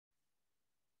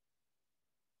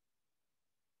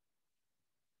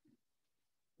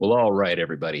Well, all right,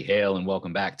 everybody. Hail and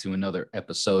welcome back to another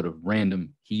episode of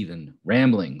Random Heathen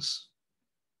Ramblings,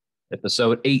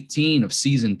 episode 18 of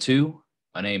season 2.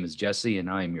 My name is Jesse, and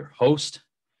I am your host,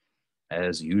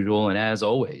 as usual and as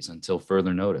always, until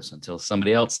further notice, until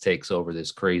somebody else takes over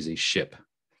this crazy ship.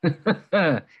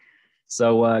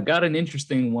 So, got an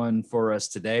interesting one for us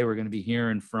today. We're going to be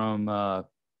hearing from a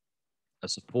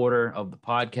supporter of the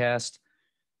podcast.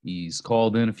 He's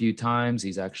called in a few times.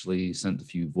 He's actually sent a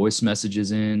few voice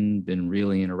messages in, been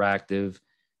really interactive.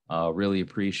 Really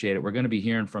appreciate it. We're going to be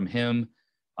hearing from him.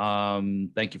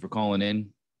 Thank you for calling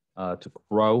in to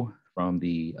Crow from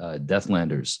the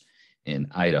Deathlanders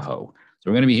in Idaho. So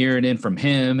we're going to be hearing in from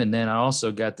him. And then I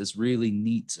also got this really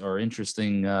neat or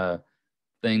interesting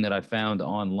thing that I found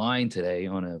online today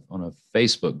on a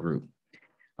Facebook group,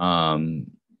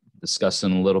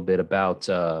 discussing a little bit about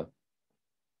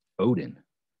Odin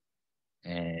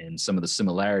and some of the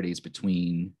similarities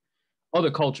between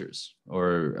other cultures,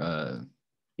 or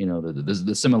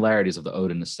the similarities of the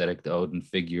Odin aesthetic, the Odin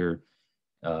figure,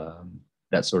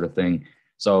 that sort of thing.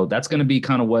 So that's going to be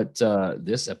kind of what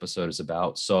this episode is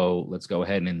about. So let's go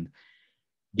ahead and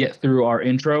get through our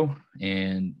intro,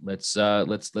 and let's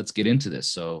get into this.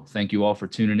 So thank you all for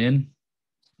tuning in.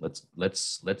 Let's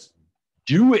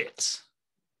do it.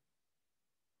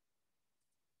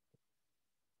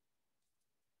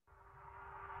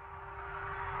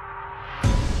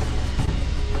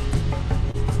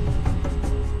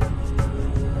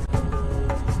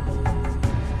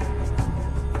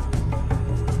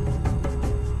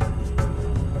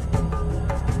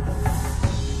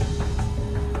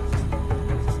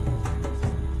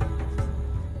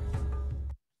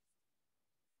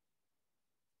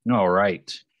 All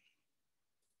right.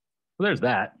 Well, there's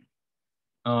that.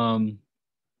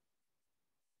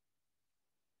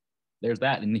 There's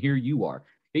that. And here you are.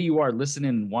 Here you are listening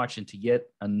and watching to yet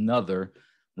another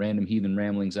Random Heathen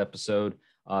Ramblings episode.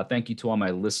 Thank you to all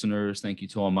my listeners. Thank you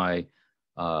to all my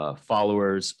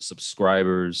followers,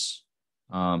 subscribers,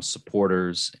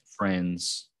 supporters,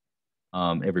 friends,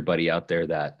 everybody out there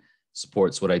that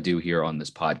supports what I do here on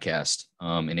this podcast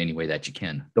in any way that you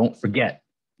can. Don't forget,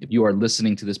 if you are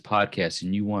listening to this podcast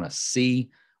and you want to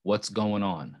see what's going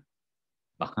on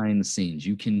behind the scenes,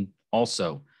 you can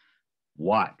also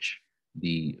watch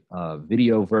the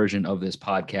video version of this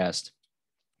podcast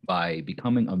by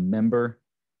becoming a member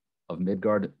of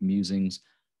Midgard Musings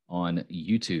on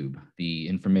YouTube. The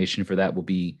information for that will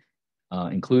be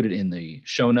included in the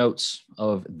show notes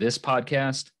of this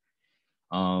podcast.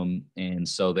 And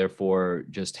so therefore,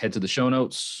 just head to the show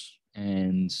notes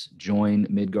and join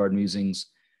Midgard Musings.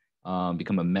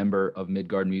 Become a member of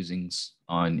Midgard Musings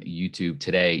on YouTube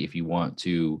today if you want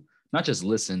to not just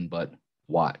listen, but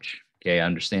watch. Okay, I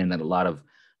understand that a lot of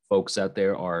folks out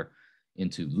there are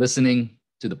into listening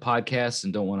to the podcast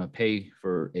and don't want to pay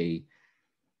for a,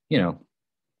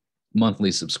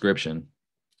 monthly subscription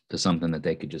to something that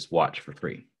they could just watch for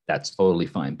free. That's totally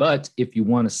fine. But if you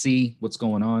want to see what's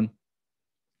going on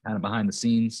kind of behind the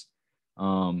scenes,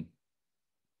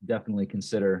 definitely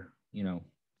consider,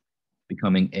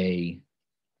 becoming a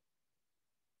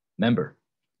member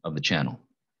of the channel.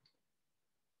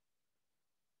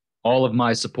 All of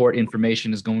my support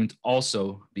information is going to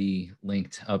also be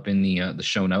linked up in the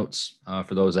show notes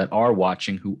for those that are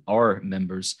watching who are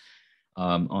members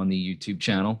on the YouTube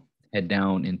channel. Head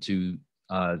down into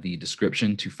the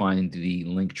description to find the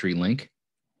Linktree link.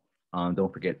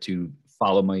 Don't forget to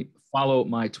follow my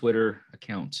Twitter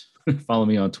account. Follow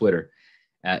me on Twitter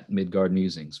at Midgard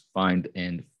Musings. Find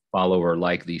and follow or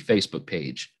like the Facebook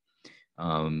page,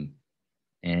 and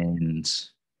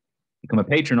become a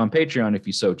patron on Patreon if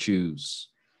you so choose.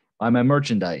 Buy my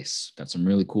merchandise. Got some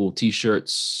really cool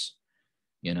t-shirts,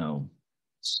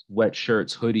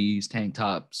 sweatshirts, hoodies, tank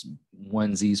tops,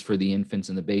 onesies for the infants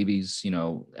and the babies,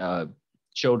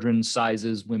 children's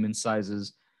sizes, women's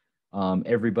sizes.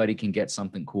 Everybody can get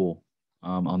something cool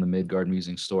on the Midgard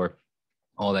Musing store.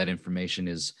 All that information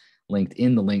is linked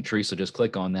in the link tree. So just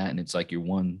click on that and it's like your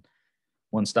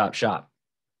one-stop shop.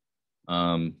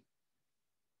 Don't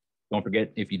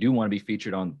forget, if you do want to be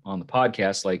featured on the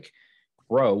podcast, like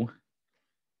Crow,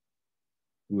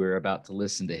 who we're about to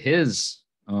listen to his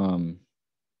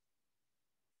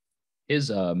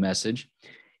message.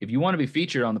 If you want to be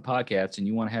featured on the podcast and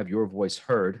you want to have your voice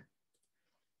heard,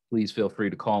 please feel free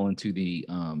to call into the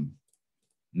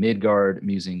Midgard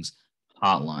Musings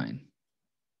hotline,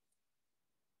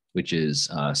 which is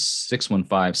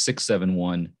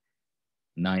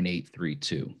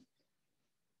 615-671-9832.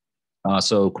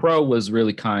 So Crow was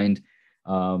really kind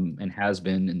and has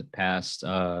been in the past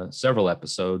several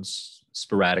episodes,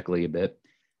 sporadically a bit,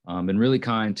 been really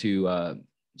kind to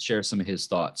share some of his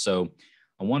thoughts. So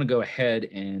I want to go ahead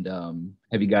and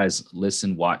have you guys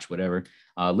listen, watch, whatever.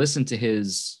 Listen to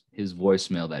his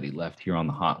voicemail that he left here on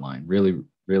the hotline. Really,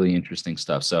 really interesting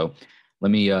stuff. So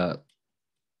let me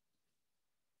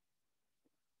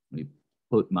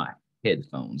put my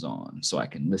headphones on so I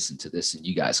can listen to this and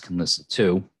you guys can listen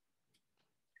too.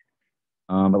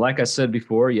 But like I said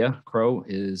before, yeah, Crow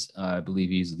is, I believe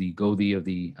he's the Gothi of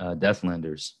the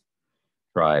Deathlanders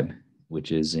tribe,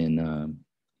 which is in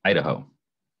Idaho.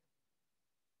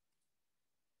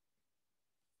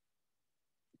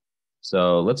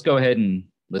 So let's go ahead and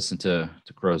listen to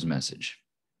Crow's message.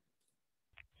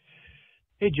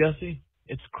 Hey, Jesse.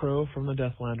 It's Crow from the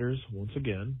Deathlanders once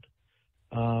again.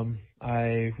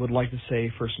 I would like to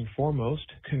say, first and foremost,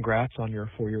 congrats on your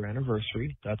 4-year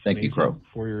anniversary. That's Thank amazing. you, Crow.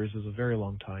 4 years is a very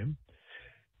long time.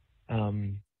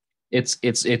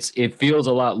 It feels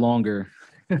a lot longer.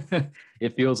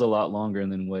 It feels a lot longer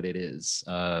than what it is.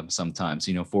 Sometimes,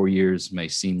 4 years may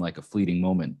seem like a fleeting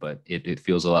moment, but it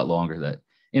feels a lot longer, that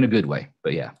in a good way.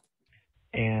 But yeah.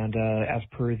 And as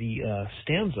per the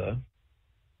stanza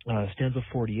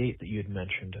 48 that you had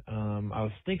mentioned, I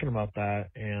was thinking about that,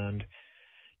 and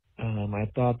I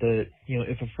thought that,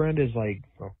 if a friend is like,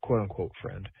 well, quote unquote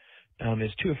friend,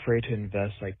 is too afraid to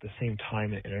invest like the same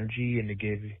time and energy into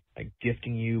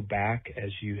gifting you back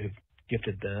as you have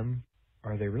gifted them,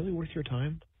 are they really worth your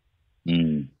time?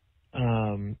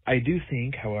 I do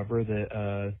think, however,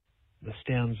 that the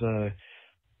stanza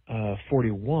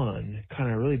 41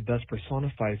 kind of really best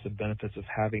personifies the benefits of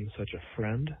having such a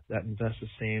friend that invests the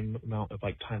same amount of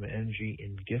time and energy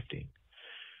in gifting.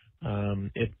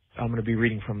 I'm going to be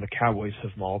reading from the Cowboys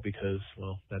Hávamál because,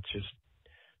 well, that's just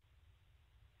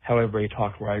how everybody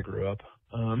talked where I grew up.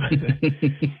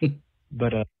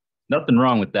 But nothing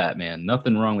wrong with that, man.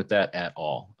 Nothing wrong with that at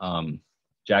all.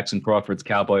 Jackson Crawford's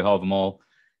Cowboy Hávamál,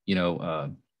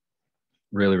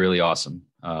 really, really awesome.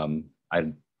 I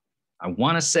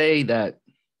want to say that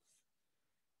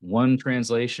one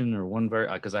translation or one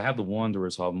because I have the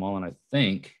Wanderer's Hávamál, and I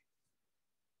think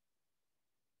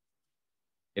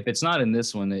if it's not in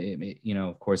this one,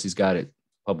 of course he's got it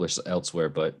published elsewhere.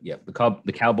 But yeah, the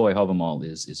Cowboy Hávamál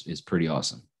is pretty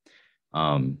awesome.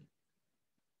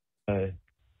 It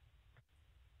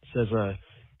says,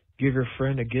 give your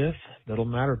friend a gift that'll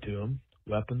matter to him.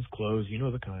 Weapons, clothes, you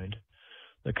know the kind.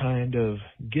 The kind of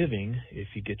giving, if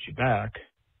he gets you back.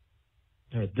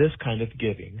 This kind of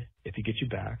giving, if he gets you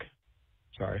back,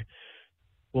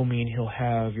 will mean he'll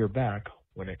have your back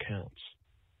when it counts.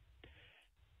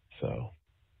 So,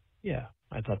 yeah,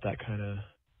 I thought that kind of,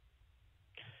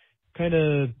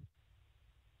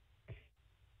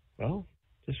 well,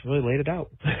 just really laid it out.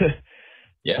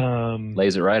 Yeah,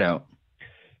 lays it right out.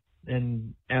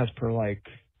 And as per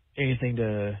anything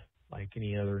to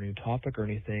any other new topic or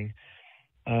anything,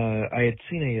 I had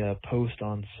seen a post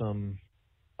on some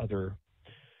other.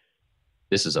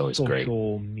 This is always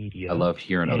social great. media. I love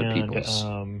hearing other people's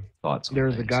thoughts on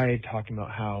There's things. a guy talking about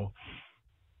how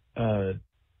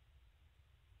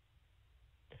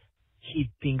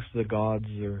he thinks the gods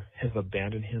have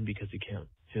abandoned him because he can't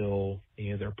feel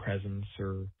any of their presence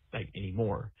or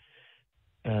anymore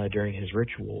during his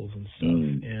rituals and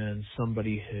stuff. And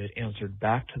somebody had answered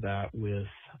back to that with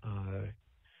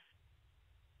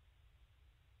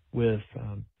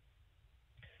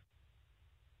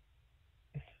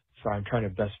sorry, I'm trying to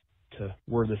best to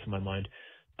word this in my mind.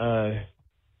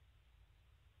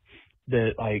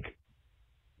 That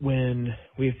when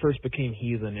we first became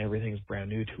heathen, everything's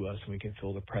brand new to us, and we can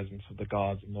feel the presence of the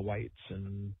gods and the whites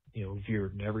and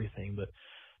Veered and everything. But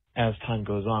as time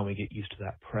goes on, we get used to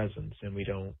that presence, and we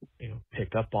don't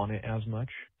pick up on it as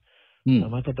much. I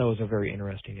thought that was a very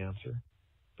interesting answer.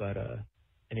 But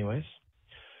anyways,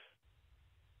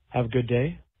 have a good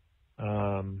day.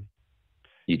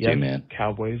 You too, man.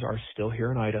 Cowboys are still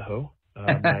here in Idaho.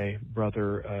 My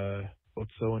brother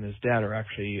Otso and his dad are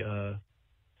actually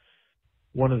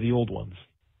one of the old ones.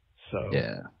 So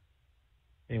yeah.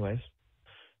 Anyways,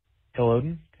 hail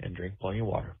Odin and drink plenty of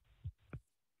water.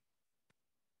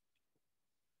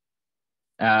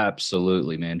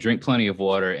 Absolutely, man. Drink plenty of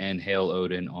water and hail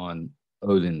Odin on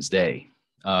Odin's Day.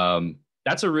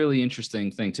 That's a really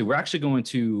interesting thing too. We're actually going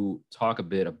to talk a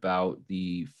bit about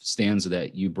the stanza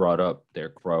that you brought up there,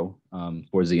 Crow,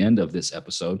 towards the end of this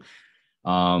episode.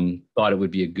 Thought it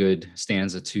would be a good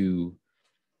stanza to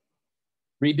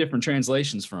read different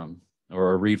translations from,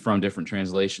 or read from different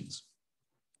translations.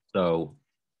 So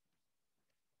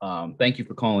thank you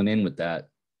for calling in with that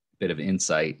bit of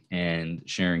insight and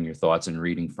sharing your thoughts and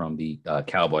reading from the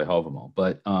Cowboy Hávamál.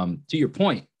 But to your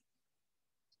point,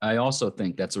 I also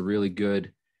think that's a really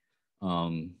good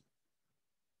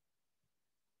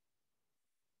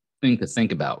thing to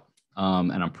think about.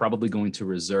 And I'm probably going to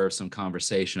reserve some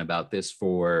conversation about this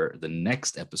for the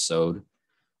next episode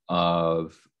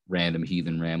of Random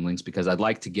Heathen Ramblings, because I'd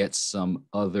like to get some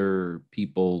other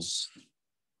people's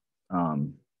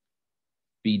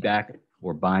feedback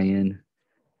or buy-in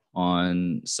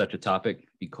on such a topic,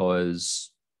 because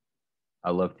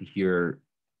I love to hear,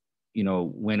 you know,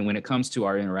 when it comes to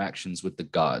our interactions with the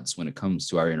gods, when it comes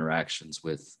to our interactions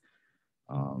with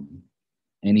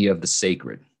any of the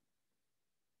sacred,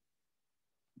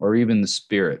 or even the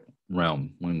spirit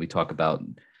realm, when we talk about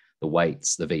the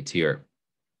whites, the Vatir,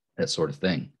 that sort of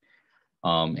thing,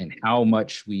 and how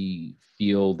much we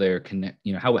feel they're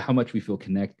how much we feel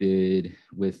connected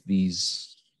with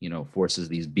these, you know, forces,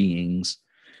 these beings.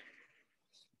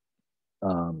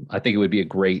 I think it would be a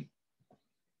great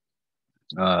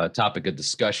topic of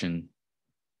discussion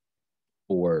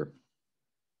for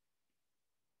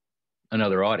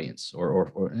another audience,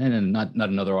 or and not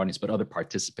another audience, but other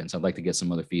participants. I'd like to get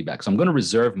some other feedback. So I'm going to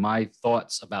reserve my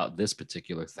thoughts about this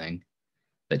particular thing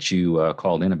that you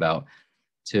called in about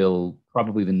till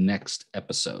probably the next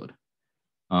episode,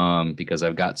 because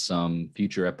I've got some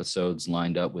future episodes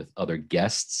lined up with other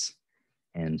guests.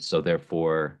 And so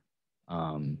therefore,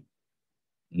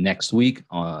 next week,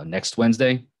 next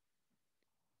Wednesday,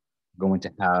 I'm going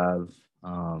to have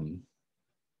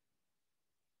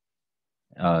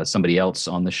somebody else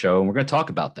on the show, and we're going to talk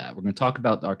about that. We're going to talk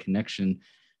about our connection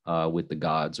with the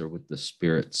gods, or with the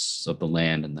spirits of the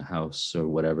land and the house, or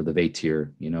whatever, the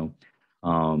Vatir, you know,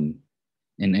 and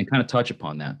kind of touch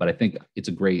upon that. But I think it's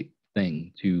a great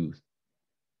thing to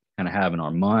kind of have in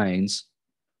our minds.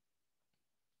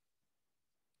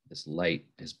 This light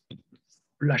is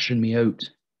flushing me out.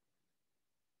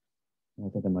 I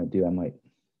think I might,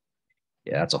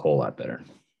 yeah, that's a whole lot better.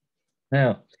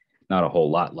 Well, not a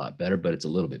whole lot better, but it's a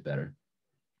little bit better.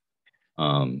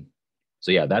 So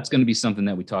yeah, that's going to be something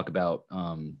that we talk about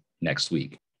next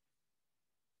week.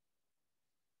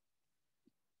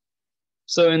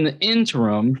 So in the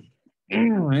interim,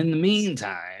 in the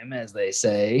meantime, as they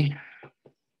say, I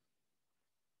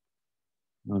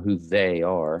don't know who they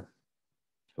are,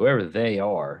 whoever they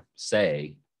are,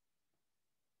 say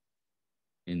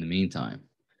in the meantime.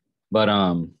 But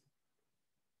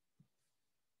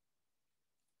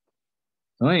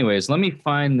so anyways, let me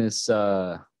find this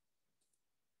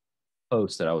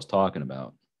post that I was talking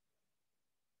about.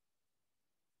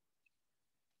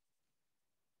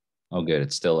 Oh, good,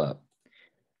 it's still up.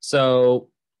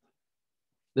 So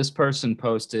this person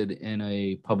posted in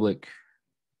a public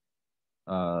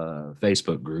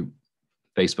Facebook group,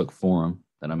 Facebook forum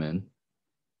that I'm in. It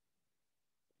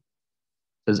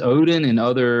says Odin and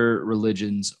other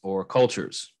religions or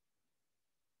cultures.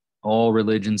 All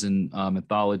religions and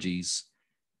mythologies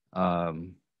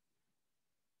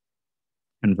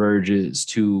converges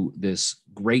to this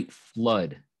great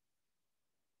flood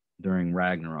during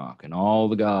Ragnarok, and all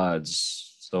the gods,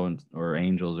 or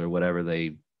angels, or whatever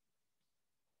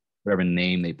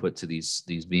name they put to these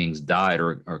beings, died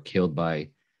or are killed by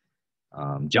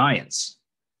giants.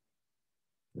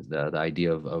 The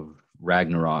idea of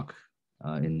Ragnarok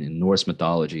in Norse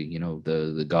mythology, you know,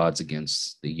 the gods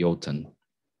against the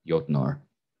Jotnar.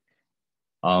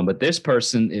 But this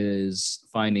person is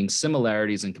finding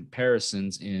similarities and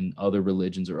comparisons in other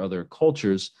religions or other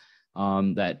cultures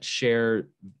that share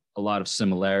a lot of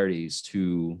similarities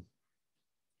to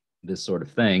this sort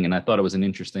of thing. And I thought it was an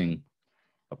interesting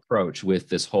approach with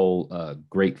this whole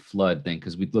great flood thing,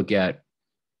 because we look at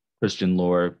Christian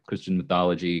lore, Christian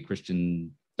mythology,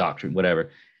 Christian doctrine, whatever,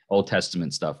 Old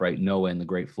Testament stuff, right? Noah and the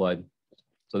great flood.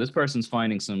 So this person's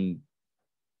finding some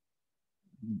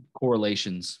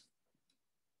correlations.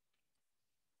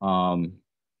 And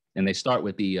they start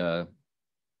with the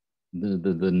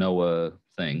Noah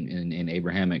thing in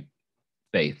Abrahamic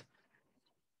faith.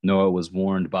 Noah was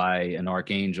warned by an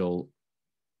archangel,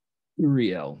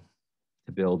 Uriel,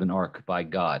 to build an ark by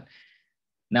God.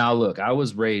 Now, look, I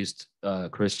was raised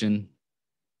Christian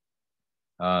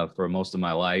for most of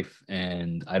my life,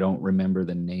 and I don't remember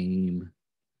the name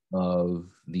of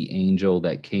the angel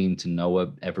that came to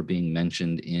Noah ever being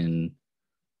mentioned in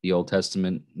the Old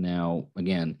Testament. Now,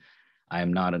 again, I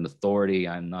am not an authority.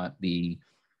 I'm not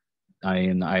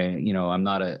I'm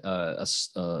not a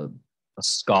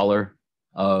scholar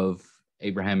of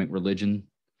Abrahamic religion.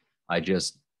 I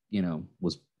just,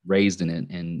 was raised in it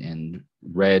and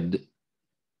read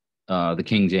the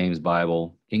King James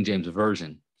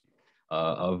version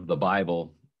of the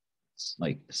Bible,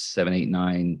 like 7, 8,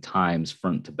 9 times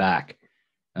front to back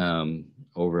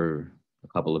over a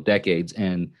couple of decades.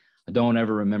 And I don't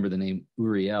ever remember the name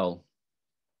Uriel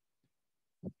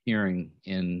appearing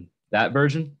in that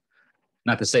version.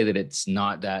 Not to say that it's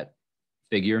not that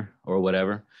figure or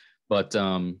whatever, but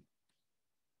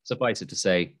suffice it to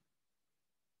say,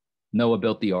 Noah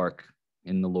built the ark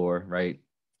in the lore, right,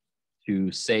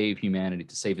 to save humanity,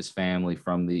 to save his family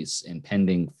from this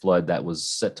impending flood that was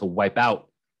set to wipe out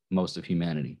most of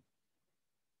humanity.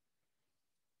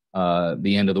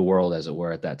 The end of the world, as it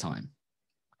were, at that time.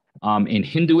 In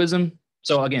Hinduism,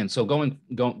 so again, so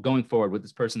going forward with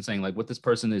this person saying, like, what this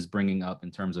person is bringing up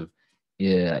in terms of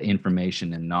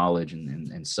information and knowledge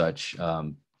and such,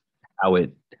 how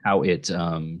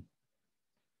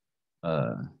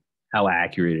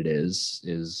accurate it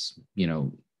is, you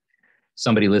know,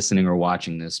 somebody listening or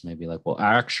watching this may be like, well,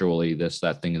 actually, this,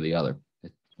 that, thing, or the other.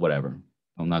 It's whatever.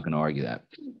 I'm not going to argue that.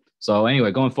 So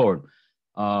anyway, going forward,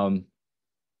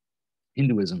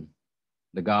 Hinduism,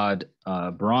 the god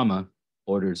Brahma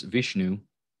orders Vishnu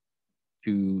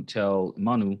to tell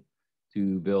Manu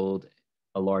to build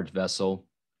a large vessel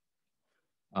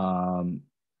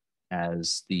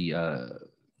as the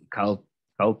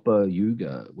Kalpa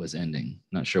Yuga was ending.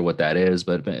 Not sure what that is,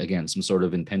 but again, some sort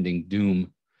of impending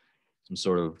doom, some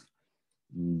sort of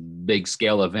big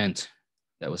scale event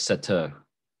that was set to,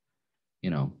 you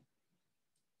know,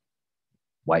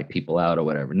 wipe people out or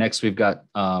whatever. Next, we've got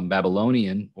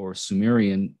Babylonian or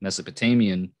Sumerian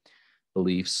Mesopotamian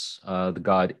beliefs. The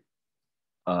god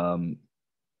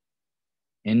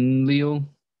Enlil, I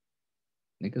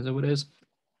think is what it is,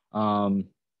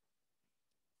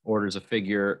 orders a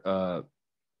figure,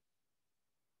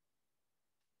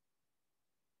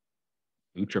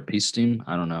 Utrapistim,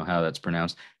 I don't know how that's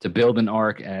pronounced, to build an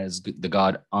ark as the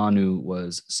god Anu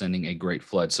was sending a great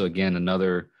flood. So again,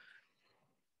 another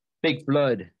big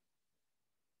flood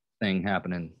thing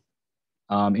happening.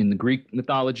 In the Greek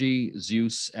mythology,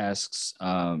 Zeus asks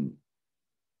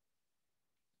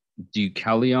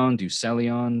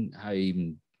Deucalion, how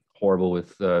even horrible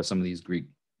with some of these Greek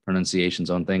pronunciations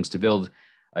on things, to build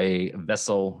a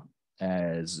vessel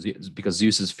because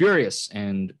Zeus is furious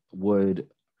and would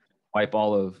wipe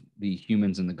all of the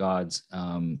humans and the gods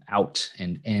out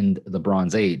and end the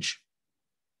Bronze Age.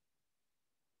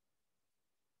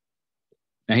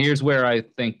 Now, here's where I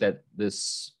think that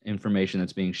this information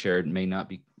that's being shared may not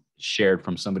be shared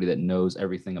from somebody that knows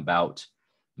everything about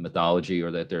mythology,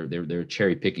 or that they're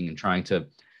cherry picking and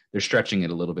they're stretching it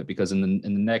a little bit, because in the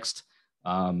next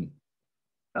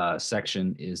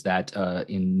section is that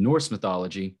in Norse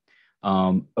mythology,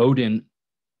 Odin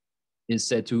is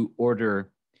said to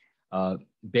order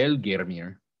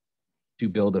Belgermir to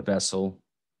build a vessel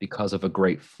because of a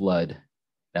great flood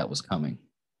that was coming.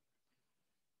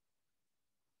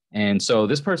 And so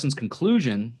this person's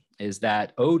conclusion is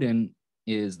that Odin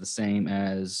is the same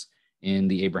as in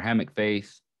the Abrahamic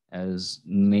faith, as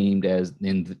named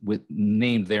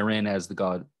therein as the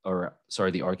god,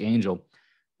 the archangel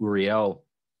Uriel,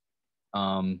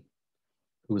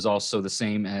 who is also the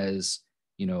same as,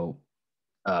 you know,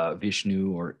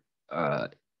 Vishnu, or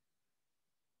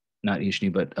not Vishnu,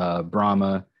 but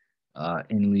Brahma,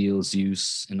 Enlil,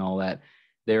 Zeus, and all that.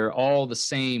 They're all the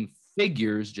same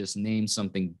figures, just named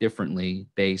something differently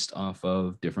based off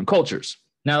of different cultures.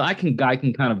 Now, I can kind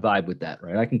of vibe with that,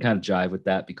 right? I can kind of jive with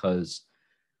that, because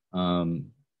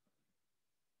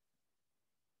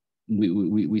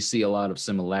we see a lot of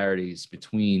similarities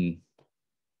between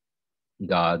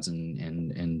gods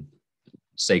and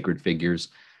sacred figures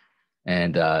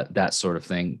and that sort of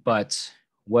thing. But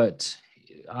what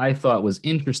I thought was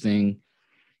interesting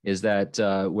is that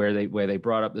where they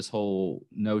brought up this whole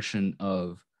notion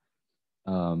of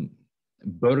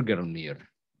Bergelmir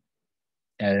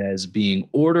as being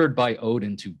ordered by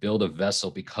Odin to build a vessel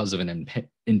because of an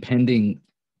impending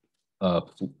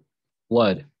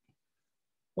flood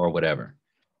or whatever.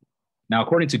 Now,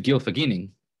 according to Gylfaginning,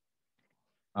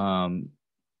 one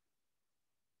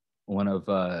of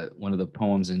the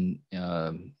poems in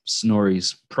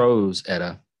Snorri's Prose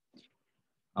Edda,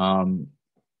 the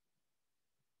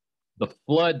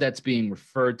flood that's being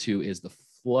referred to is the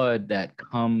flood that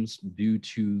comes due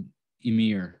to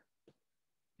Ymir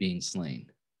being slain.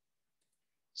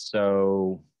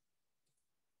 So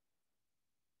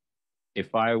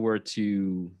if I were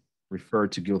to refer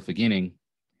to Gylfaginning,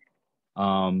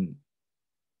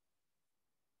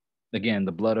 again,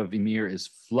 the blood of Ymir is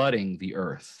flooding the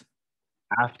earth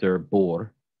after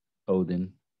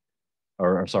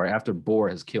after Bor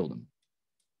has killed him.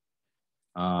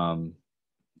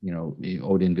 You know,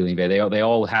 Odin, Villinger, they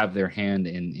all have their hand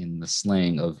in the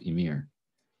slaying of Ymir.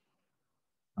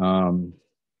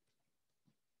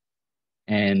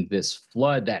 And this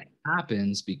flood that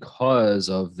happens because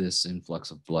of this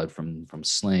influx of blood from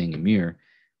slaying Ymir,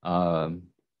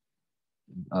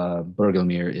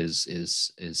 Bergelmir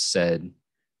is said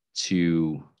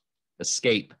to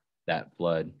escape that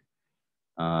flood.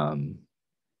 But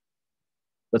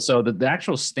so the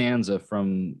actual stanza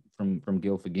from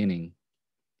Gylfaginning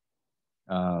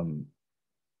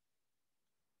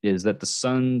is that the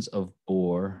sons of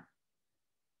Bor,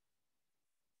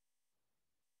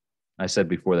 I said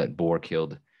before that Bor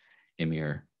killed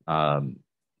Ymir.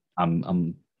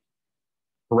 I'm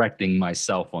correcting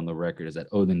myself on the record, is that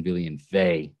Odin, Vili, and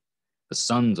Ve, the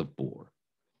sons of Bor,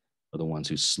 are the ones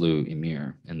who slew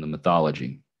Ymir in the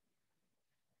mythology.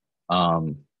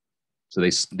 So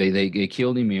they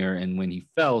killed Ymir, and when he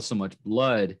fell, so much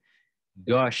blood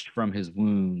gushed from his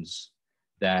wounds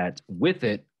that with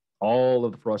it, all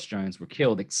of the frost giants were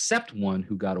killed except one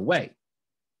who got away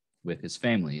with his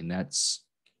family, and that's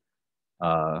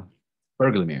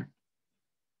Bergelmir.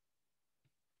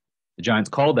 The giants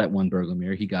called that one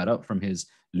Bergelmir. He got up from his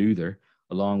luther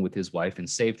along with his wife and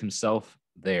saved himself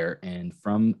there, and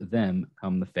from them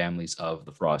come the families of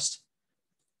the frost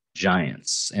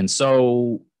giants. And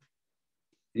so,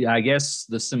 yeah, I guess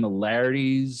the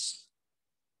similarities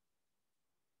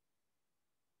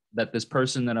that this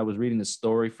person that I was reading this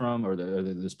story from, or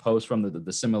this post from,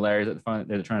 the similarities that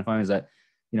they're trying to find is that,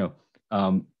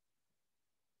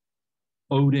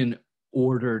 Odin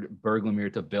ordered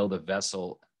Bergelmir to build a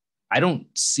vessel. I don't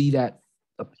see that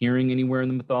appearing anywhere in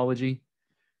the mythology.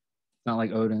 It's not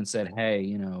like Odin said,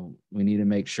 hey, we need to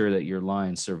make sure that your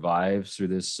line survives through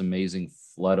this amazing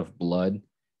flood of blood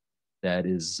that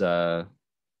is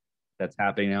that's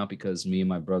happening now because me and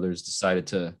my brothers decided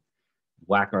to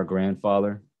whack our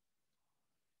grandfather.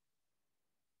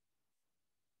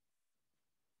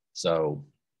 So,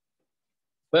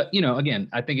 but again,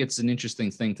 I think it's an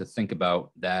interesting thing to think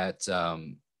about that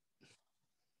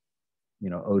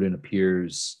Odin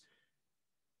appears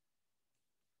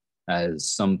as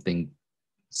something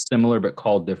similar but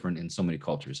called different in so many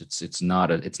cultures. It's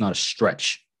not a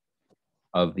stretch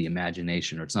of the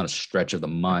imagination, or it's not a stretch of the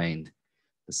mind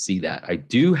to see that. I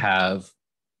do have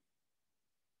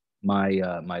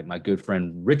my my good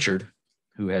friend Richard,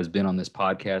 who has been on this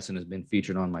podcast and has been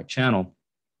featured on my channel.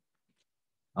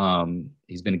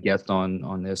 He's been a guest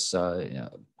on this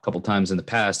a couple times in the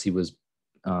past. He was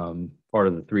part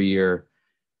of the 3-year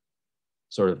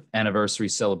sort of anniversary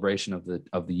celebration of the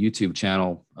YouTube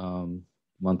channel a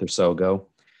month or so ago,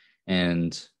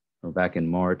 and or back in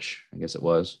March, I guess it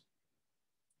was,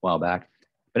 a while back.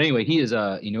 But anyway, he is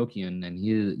Enochian, and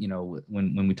he is,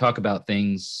 when we talk about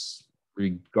things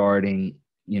regarding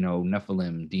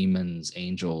Nephilim, demons,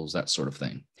 angels, that sort of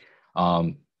thing,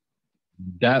 that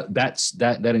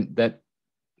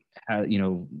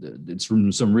it's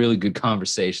from some really good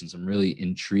conversation, some really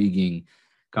intriguing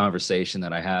conversation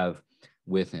that I have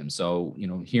with him. So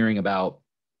hearing about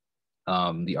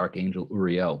the archangel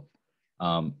Uriel,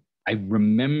 I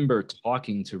remember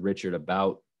talking to Richard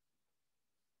about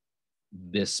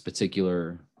this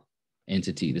particular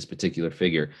entity, this particular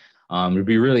figure. It'd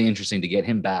be really interesting to get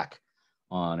him back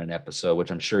on an episode,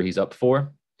 which I'm sure he's up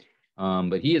for.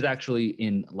 But he is actually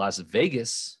in Las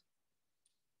Vegas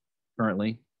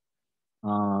currently,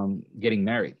 getting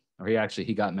married, or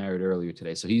he got married earlier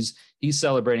today. So he's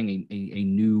celebrating a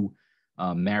new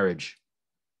marriage.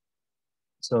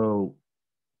 So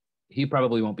he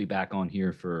probably won't be back on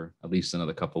here for at least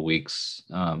another couple of weeks,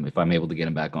 if I'm able to get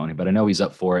him back on here. But I know he's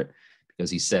up for it because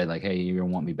he said, like, hey, you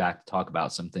want me back to talk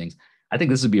about some things. I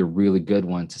think this would be a really good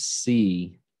one to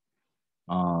see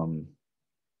the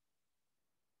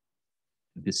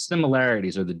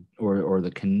similarities or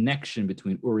the connection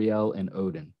between Uriel and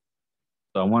Odin.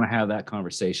 So I want to have that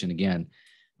conversation again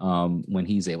when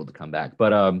he's able to come back.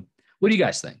 But what do you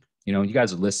guys think? You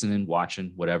guys are listening,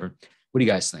 watching, whatever. What do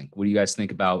you guys think? What do you guys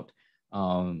think about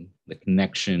the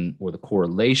connection or the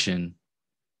correlation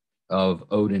of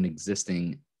Odin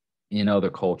existing in other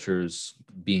cultures,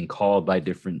 being called by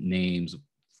different names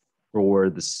for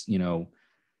this,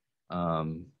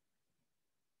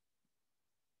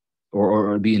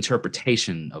 or the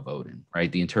interpretation of Odin, right?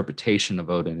 The interpretation of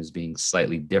Odin is being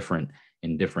slightly different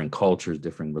in different cultures,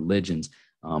 different religions.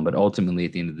 But ultimately,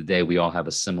 at the end of the day, we all have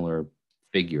a similar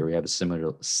figure. We have a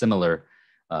similar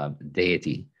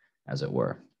deity, as it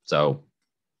were. So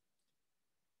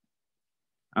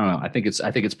I don't know. I think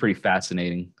it's pretty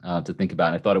fascinating to think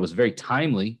about. I thought it was very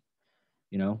timely.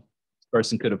 This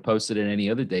person could have posted it any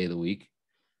other day of the week,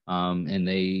 and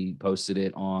they posted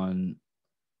it on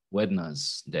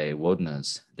Wednesday.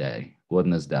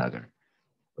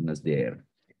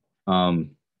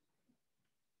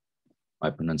 My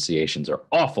pronunciations are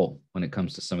awful when it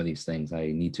comes to some of these things. I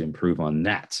need to improve on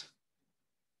that.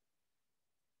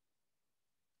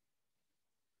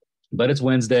 But it's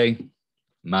Wednesday.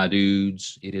 My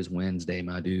dudes, it is Wednesday,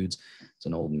 my dudes. It's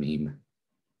an old meme.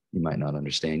 You might not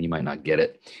understand, you might not get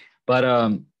it. But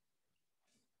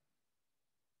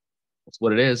that's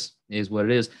what it is. It is what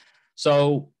it is.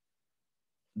 So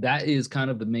that is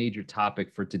kind of the major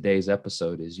topic for today's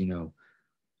episode is,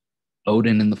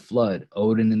 Odin and the flood,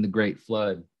 Odin and the great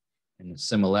flood, and the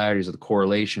similarities or the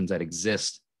correlations that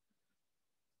exist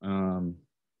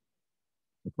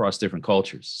across different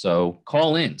cultures. So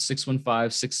call in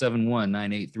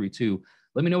 615-671-9832.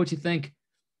 Let me know what you think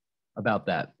about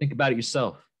that. Think about it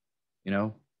yourself,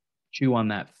 chew on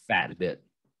that fat bit.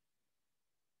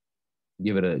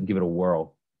 Give it a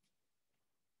whirl.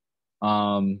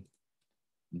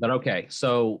 But okay,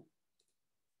 so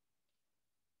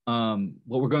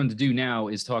what we're going to do now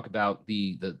is talk about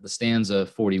the stanza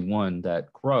 41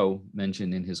 that Crow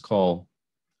mentioned in his call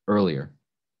earlier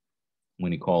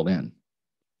when he called in.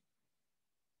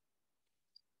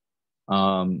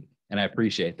 And I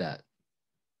appreciate that.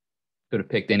 Could have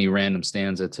picked any random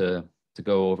stanza to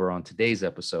go over on today's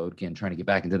episode. Again, trying to get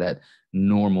back into that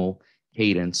normal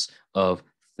cadence of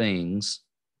things.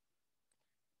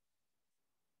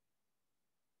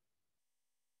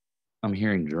 I'm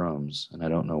hearing drums, and I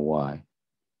don't know why.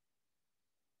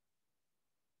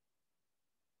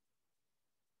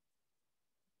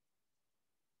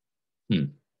 You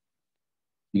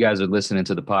guys are listening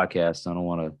to the podcast. I don't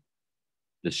want to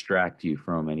distract you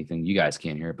from anything. You guys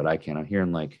can't hear it, but I can. I'm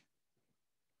hearing it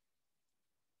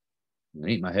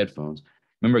ain't my headphones.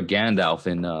 Remember Gandalf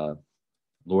in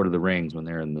Lord of the Rings when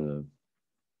they're in the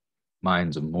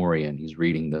mines of Moria and he's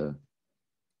reading the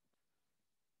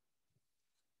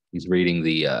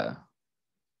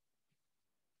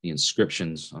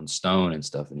inscriptions on stone and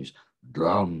stuff, and he's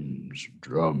drums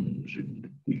in the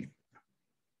deep.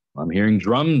 I'm hearing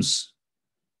drums.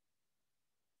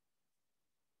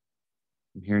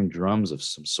 I'm hearing drums of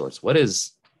some sorts. What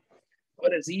is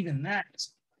even that?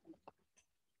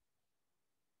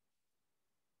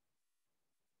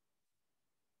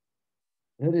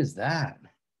 What is that?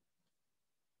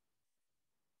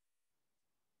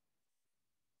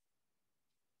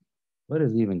 What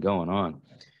is even going on?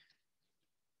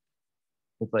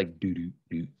 It's like doo doo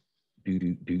doo doo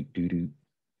doo doo doo doo.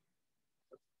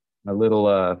 My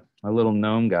little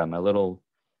gnome guy, my little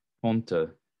Ponta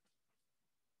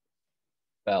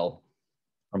fell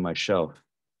from my shelf.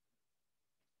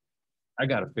 I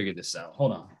gotta figure this out.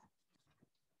 Hold on.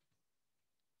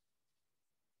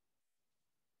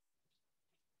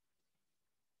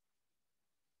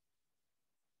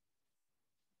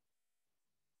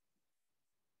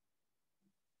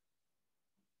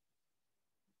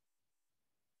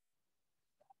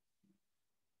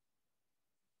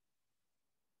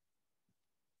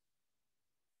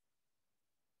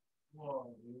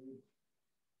 Whoa, dude.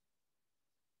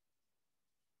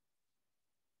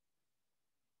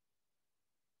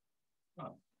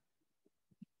 Oh.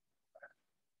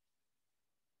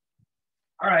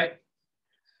 All right.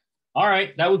 All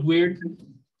right. That was weird.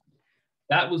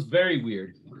 That was very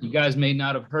weird. You guys may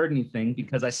not have heard anything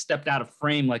because I stepped out of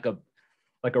frame like a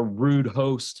rude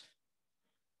host.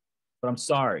 But I'm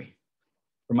sorry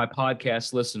for my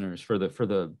podcast listeners for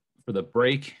the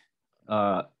break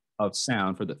of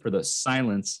sound, for the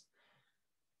silence,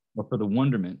 or for the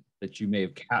wonderment that you may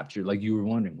have captured. Like you were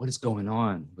wondering, what is going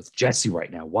on with Jesse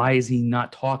right now? Why is he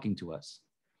not talking to us?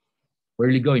 Where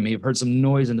did he go? You may have heard some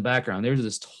noise in the background. There's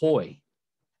this toy.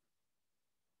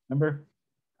 Remember?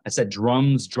 I said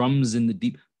drums in the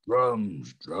deep.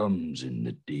 Drums in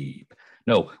the deep.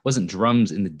 No, it wasn't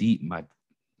drums in the deep, my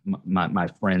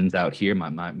friends out here,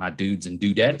 my dudes and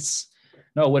dudettes.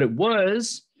 No, what it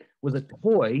was a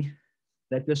toy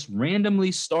that just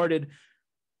randomly started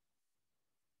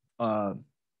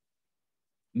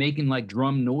making like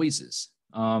drum noises.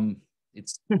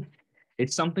 It's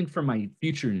it's something for my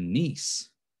future niece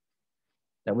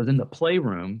that was in the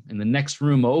playroom in the next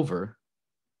room over,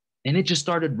 and it just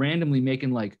started randomly making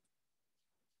like,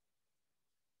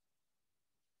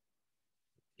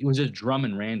 it was just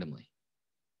drumming randomly,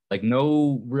 like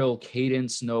no real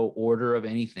cadence, no order of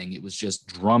anything. It was just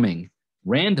drumming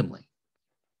randomly.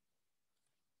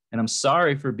 And I'm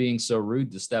sorry for being so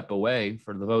rude to step away.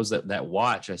 For those that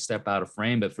watch, I step out of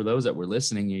frame. But for those that were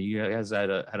listening, you guys had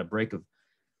a break of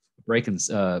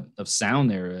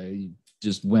sound there. You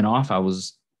just went off. I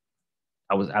was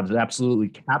absolutely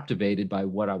captivated by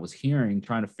what I was hearing,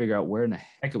 trying to figure out where in the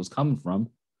heck it was coming from.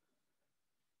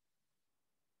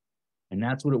 And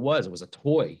that's what it was. It was a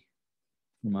toy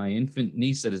for my infant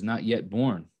niece that is not yet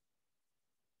born.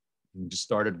 And just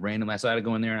started randomly. So I had to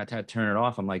go in there and I had to turn it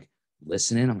off. I'm like,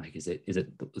 listening. I'm like, is it?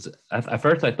 At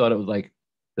first I thought it was like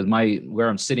because where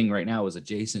I'm sitting right now is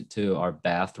adjacent to our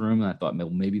bathroom. And I thought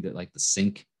maybe that like the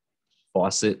sink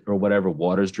faucet or whatever,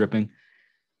 water's dripping.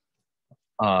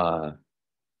 And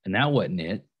that wasn't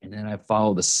it. And then I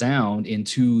followed the sound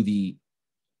into the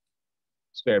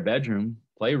spare bedroom,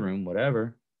 playroom,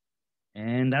 whatever.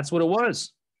 And that's what it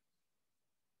was.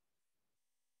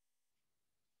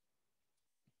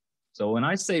 So when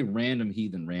I say random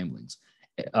heathen ramblings,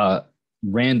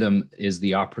 random is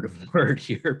the operative word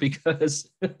here, because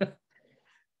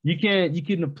you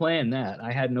couldn't have planned that.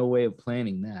 I had no way of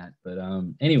planning that. But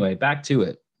anyway, back to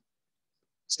it.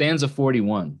 Stanza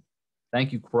 41.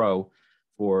 Thank you, Crow,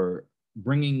 for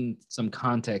bringing some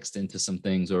context into some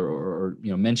things, or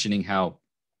mentioning how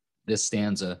this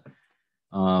stanza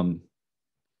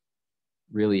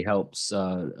really helps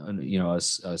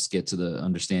us get to the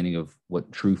understanding of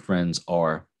what true friends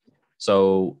are.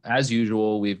 So as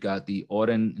usual, we've got the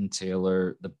Odin and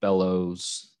Taylor, the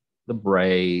Bellows, the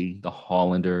Bray, the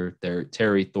Hollander,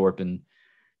 Terry Thorpe, and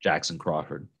Jackson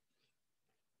Crawford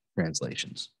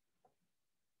translations.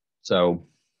 So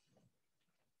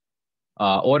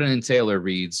Odin and Taylor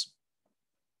reads,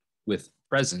 with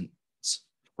presents,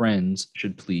 friends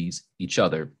should please each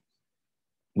other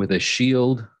with a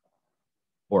shield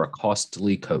or a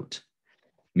costly coat.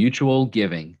 Mutual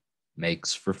giving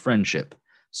makes for friendship,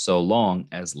 so long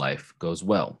as life goes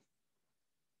well.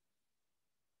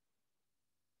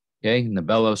 Okay, and the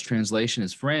Bellows translation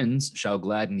is, friends shall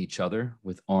gladden each other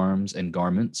with arms and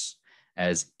garments,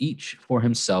 as each for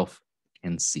himself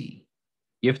can see.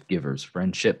 Gift givers'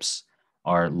 friendships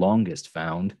are longest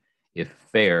found, if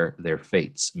fair their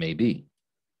fates may be.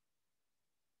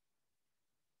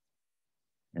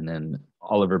 And then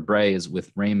Oliver Bray is,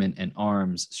 with raiment and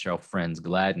arms shall friends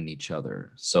gladden each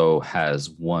other, so has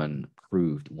one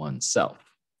proved oneself.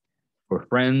 For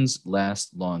friends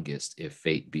last longest, if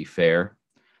fate be fair,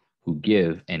 who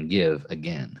give and give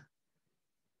again.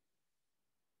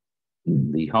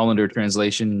 The Hollander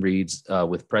translation reads,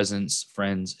 with presents,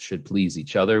 friends should please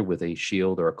each other with a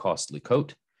shield or a costly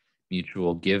coat.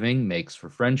 Mutual giving makes for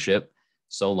friendship,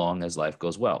 so long as life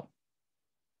goes well.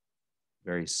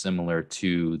 Very similar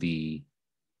to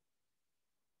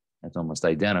that's almost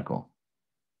identical.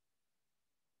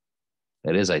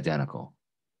 That is identical.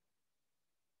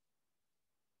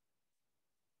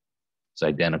 It's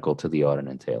identical to the Odin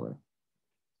and Taylor.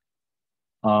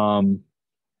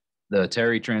 The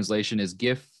Terry translation is,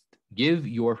 give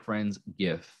your friends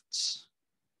gifts.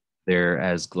 They're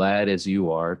as glad as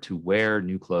you are to wear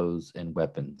new clothes and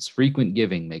weapons. Frequent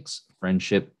giving makes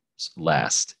friendships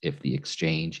last if the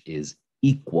exchange is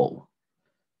equal.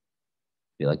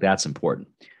 I feel like that's important.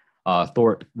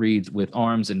 Thorpe reads, with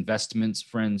arms and vestments,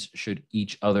 friends should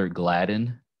each other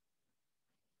gladden,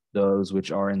 those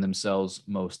which are in themselves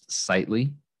most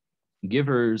sightly.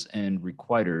 Givers and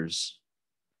requiters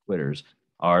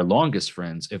are longest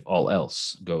friends if all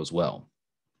else goes well.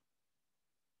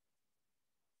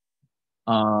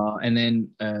 And then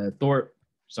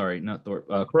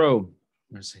Crow.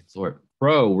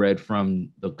 Crow read from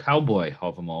the Cowboy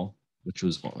Hávamál, which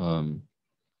was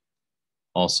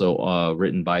also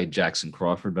written by Jackson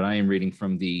Crawford, but I am reading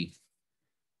from the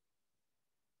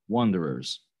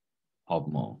Wanderers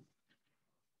Hávamál.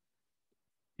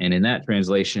 And in that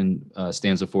translation,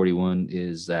 stanza 41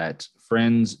 is that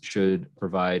friends should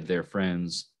provide their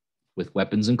friends with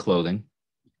weapons and clothing.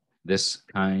 This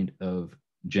kind of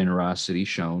generosity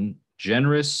shown.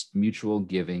 Generous mutual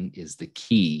giving is the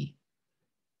key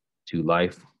to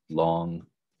lifelong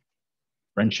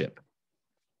friendship.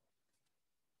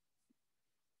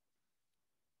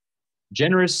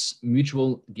 Generous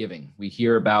mutual giving. We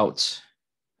hear about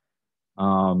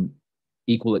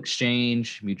equal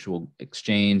exchange, mutual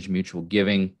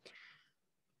giving.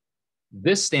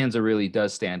 This stanza really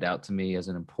does stand out to me as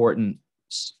an important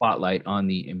spotlight on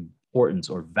the importance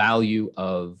or value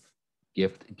of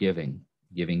gift giving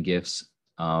gifts,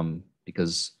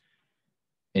 because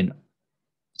in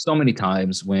so many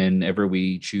times whenever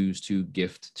we choose to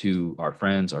gift to our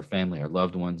friends, our family, our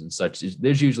loved ones and such,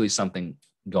 there's usually something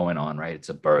going on, right? It's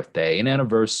a birthday, an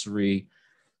anniversary,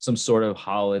 some sort of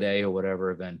holiday or whatever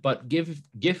event. But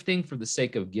gifting for the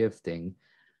sake of gifting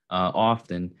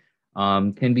often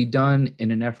can be done in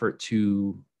an effort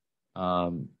to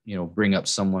bring up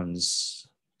someone's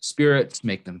spirits,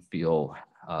 make them feel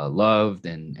loved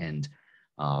and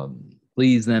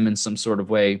please them in some sort of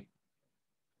way,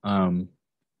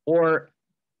 or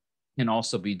can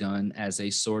also be done as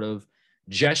a sort of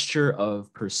gesture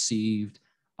of perceived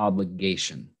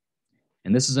obligation.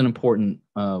 And this is an important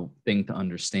thing to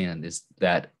understand, is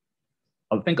that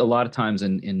I think a lot of times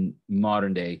in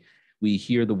modern day, we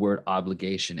hear the word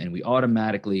obligation and we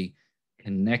automatically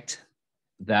connect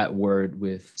that word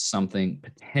with something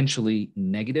potentially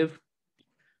negative,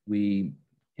 we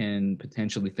can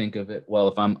potentially think of it, well,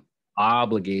 if I'm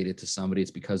obligated to somebody,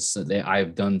 it's because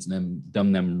I've done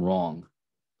them wrong.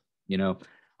 You know,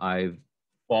 I've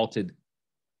faulted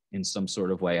in some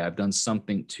sort of way. I've done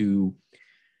something to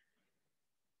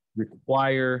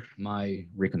require my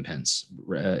recompense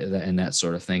and that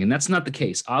sort of thing. And that's not the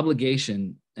case.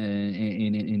 Obligation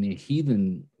in a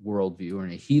heathen worldview or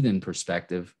in a heathen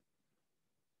perspective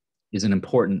is an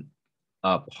important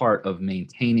part of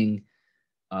maintaining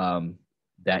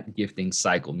that gifting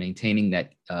cycle, maintaining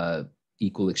that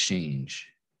equal exchange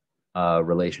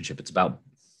relationship. It's about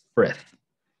frith.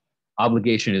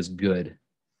 Obligation is good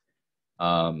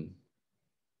within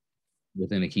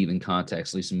a heathen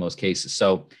context, at least in most cases.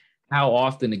 So how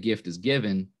often a gift is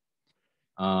given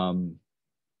can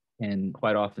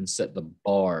quite often set the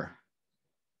bar,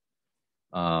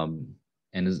 and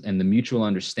the mutual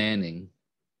understanding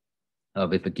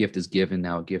of if a gift is given,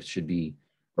 now a gift should be,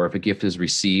 or if a gift is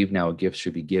received, now a gift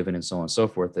should be given, and so on and so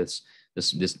forth. That's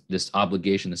this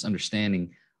obligation, this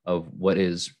understanding of what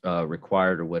is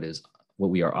required or what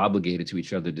we are obligated to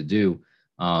each other to do.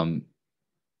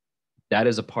 That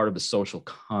is a part of the social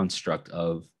construct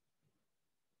of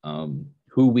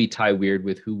who we tie weird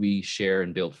with, who we share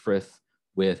and build frith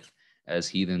with as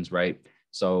heathens, right?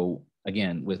 So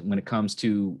again, when it comes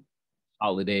to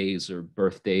holidays or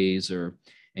birthdays or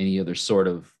any other sort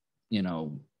of,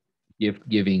 gift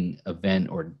giving event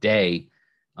or day,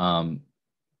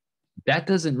 that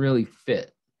doesn't really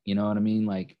fit. You know what I mean?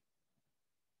 Like,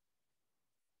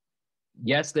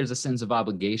 yes, there's a sense of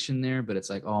obligation there, but it's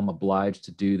like, oh, I'm obliged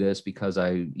to do this because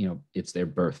it's their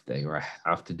birthday, or I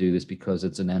have to do this because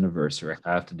it's an anniversary.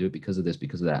 I have to do it because of this,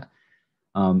 because of that.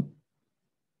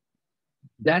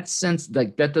 That sense,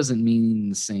 like, that doesn't mean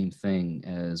the same thing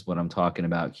as what I'm talking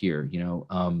about here.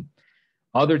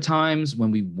 Other times when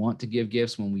we want to give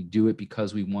gifts, when we do it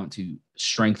because we want to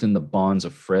strengthen the bonds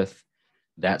of frith,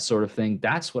 that sort of thing,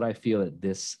 that's what I feel that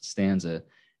this stanza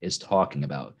is talking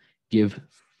about. Give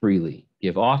freely,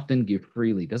 give often, give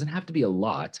freely. Doesn't have to be a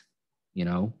lot,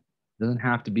 doesn't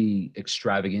have to be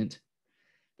extravagant,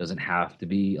 doesn't have to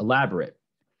be elaborate.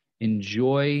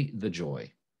 Enjoy the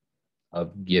joy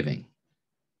of giving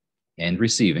and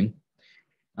receiving.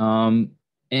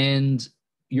 And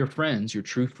your friends, your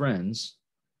true friends,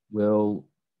 will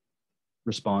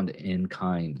respond in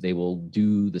kind. They will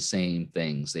do the same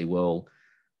things. They will,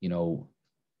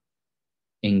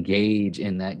 engage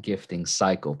in that gifting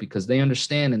cycle because they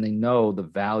understand and they know the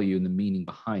value and the meaning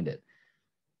behind it,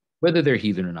 whether they're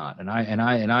heathen or not. And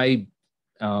I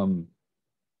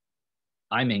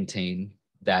maintain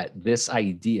that this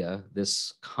idea,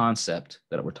 this concept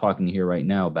that we're talking here right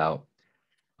now about,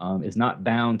 is not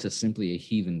bound to simply a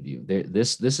heathen view.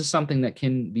 This is something that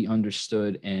can be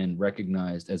understood and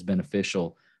recognized as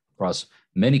beneficial across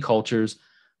many cultures,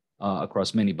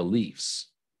 across many beliefs.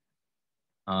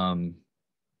 And,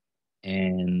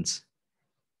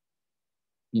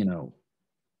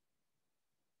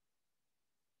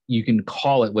 you can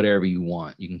call it whatever you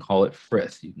want. You can call it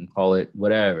frith. You can call it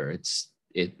whatever.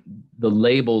 The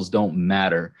labels don't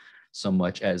matter so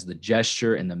much as the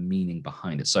gesture and the meaning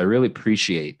behind it. So I really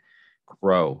appreciate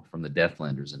Crow from the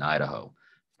Deathlanders in Idaho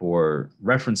for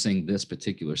referencing this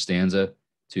particular stanza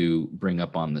to bring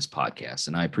up on this podcast.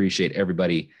 And I appreciate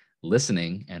everybody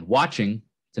listening and watching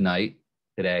today,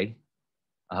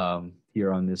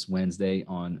 here on this Wednesday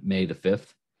on May the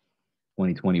 5th,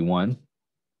 2021.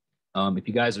 If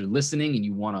you guys are listening and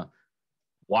you want to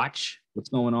watch what's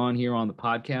going on here on the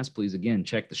podcast, please, again,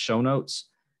 check the show notes.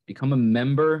 Become a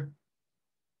member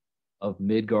of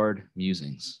Midgard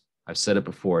Musings. I've said it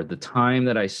before. The time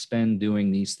that I spend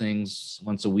doing these things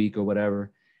once a week or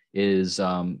whatever is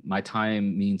my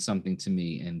time means something to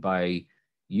me. And by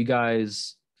you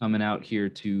guys coming out here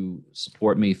to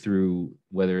support me through,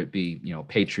 whether it be,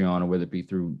 Patreon, or whether it be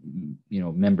through,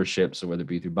 memberships, or whether it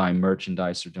be through buying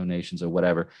merchandise or donations or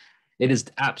whatever, it is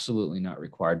absolutely not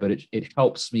required, but it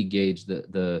helps me gauge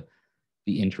the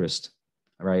interest.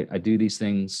 Right. I do these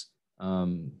things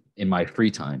in my free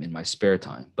time, in my spare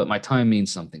time, but my time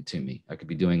means something to me. I could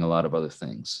be doing a lot of other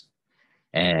things,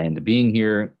 and being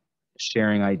here,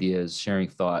 sharing ideas, sharing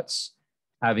thoughts,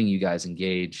 having you guys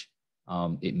engage,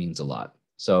 it means a lot.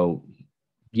 So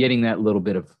getting that little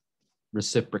bit of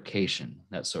reciprocation,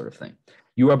 that sort of thing.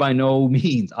 You are by no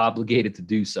means obligated to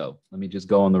do so. Let me just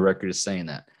go on the record as saying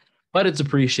that, but it's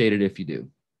appreciated if you do,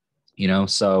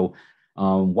 so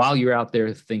while you're out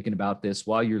there thinking about this,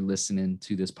 while you're listening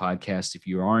to this podcast, if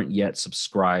you aren't yet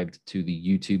subscribed to the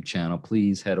YouTube channel,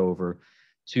 please head over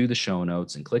to the show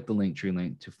notes and click the Linktree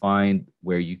link to find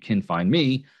where you can find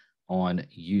me on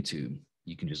YouTube.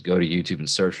 You can just go to YouTube and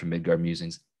search for Midgard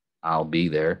Musings. I'll be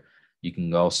there. You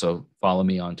can also follow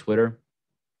me on Twitter.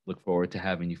 Look forward to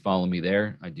having you follow me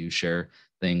there. I do share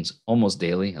things almost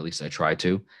daily, at least I try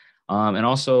to. And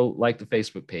also like the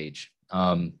Facebook page.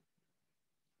 And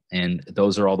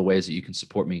those are all the ways that you can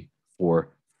support me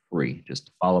for free.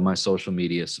 Just follow my social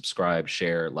media, subscribe,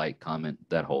 share, like, comment,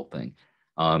 that whole thing.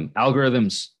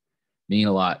 Algorithms mean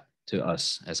a lot to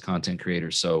us as content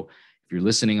creators. So if you're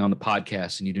listening on the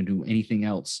podcast and you don't do anything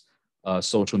else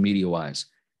social media wise,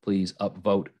 please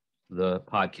upvote the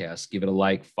podcast, give it a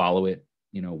like, follow it,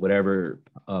 whatever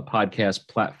podcast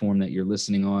platform that you're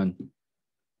listening on.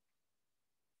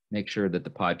 Make sure that the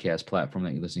podcast platform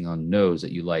that you're listening on knows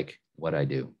that you like what I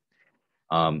do.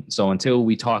 So until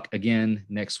we talk again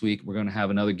next week, we're going to have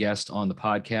another guest on the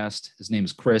podcast. His name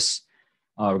is Chris.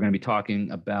 We're going to be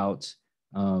talking about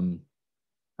some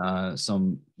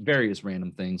various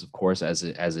random things, of course, as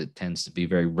it tends to be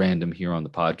very random here on the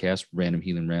podcast. Random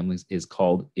Heathen Ramblings is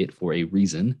called it for a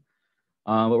reason.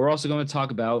 But we're also going to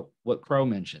talk about what Crow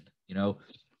mentioned,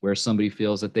 where somebody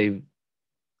feels that they've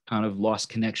kind of lost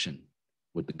connection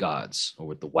with the gods or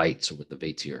with the whites or with the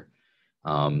Vatir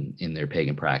in their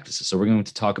pagan practices. So we're going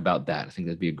to talk about that. I think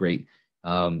that'd be a great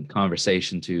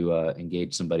conversation to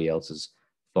engage somebody else's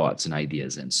thoughts and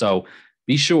ideas in. So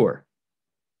be sure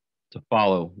to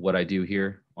follow what I do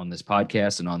here on this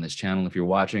podcast and on this channel. If you're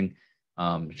watching,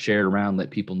 share it around, let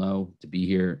people know to be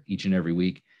here each and every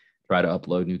week. Try to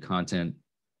upload new content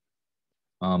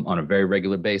on a very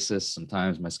regular basis.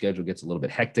 Sometimes my schedule gets a little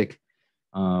bit hectic,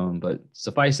 but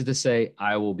suffice it to say,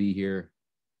 I will be here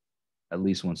at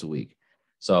least once a week.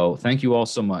 So thank you all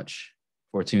so much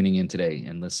for tuning in today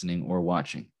and listening or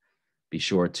watching. Be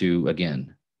sure to,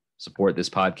 again, support this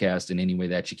podcast in any way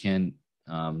that you can,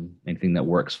 anything that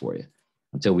works for you.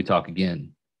 Until we talk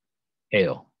again,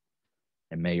 hail,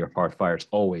 and may your hearth fires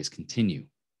always continue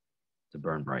to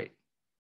burn bright.